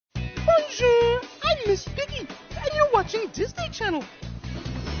Miss Piggy, and you're watching Disney Channel.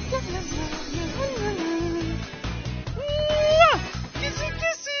 Kissy,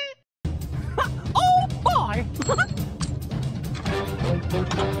 kissy. Oh, boy!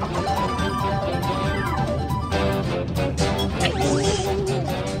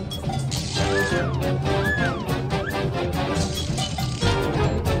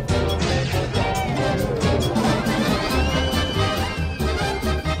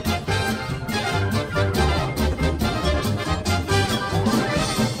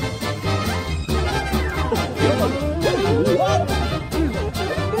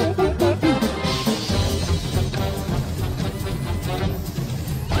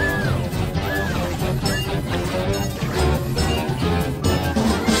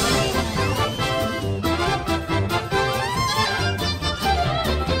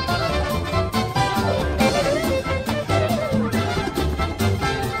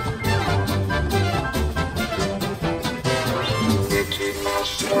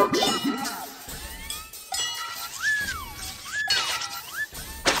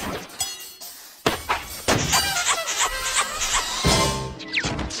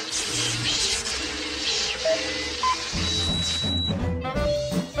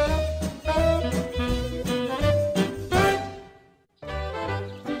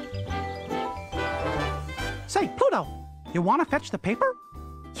 Say, Pluto, you want to fetch the paper?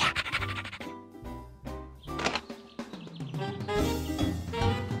 Yeah.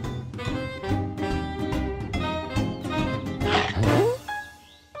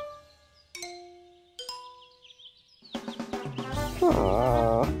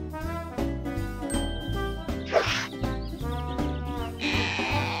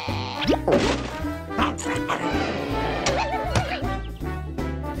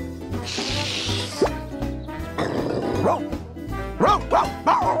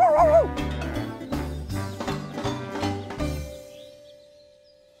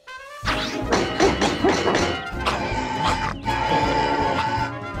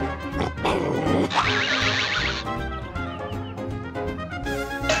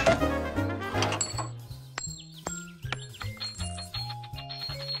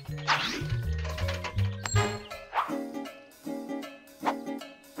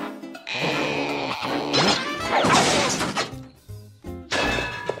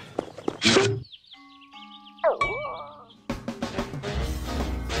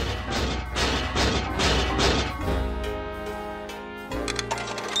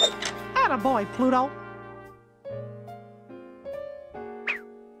 Attaboy, Pluto.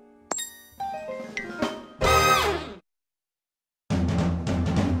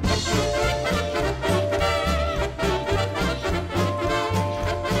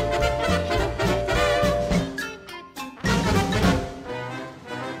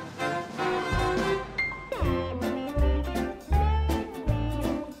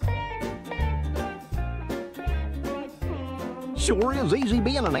 Sure is easy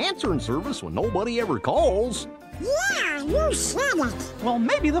being an answering service when nobody ever calls. Yeah, you said it. Well,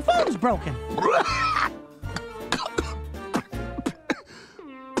 maybe the phone's broken.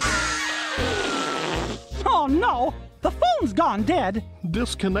 Oh, no. The phone's gone dead.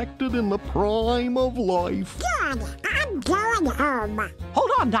 Disconnected in the prime of life. Good. I'm going home.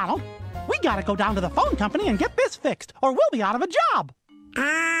 Hold on, Donald. We gotta go down to the phone company and get this fixed, or we'll be out of a job.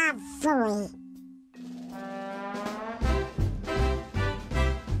 Sorry.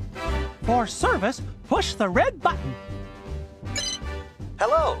 For service, push the red button.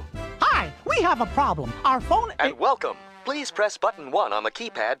 Hello, Hi, we have a problem. Our phone... and welcome. Please press button 1 on the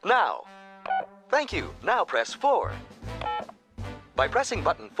keypad now. Thank you. Now press 4. By pressing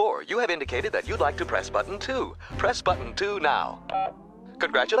button 4, you have indicated that you'd like to press button 2. Press button 2 now.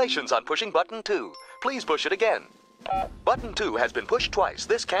 Congratulations on pushing button 2. Please push it again. Button 2 has been pushed twice.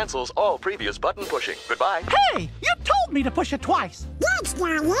 This cancels all previous button pushing. Goodbye. Hey, you told me to push it twice. That's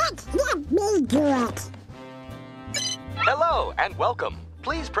not it. Let me do it. Hello and welcome.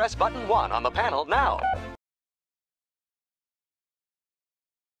 Please press button 1 on the panel now.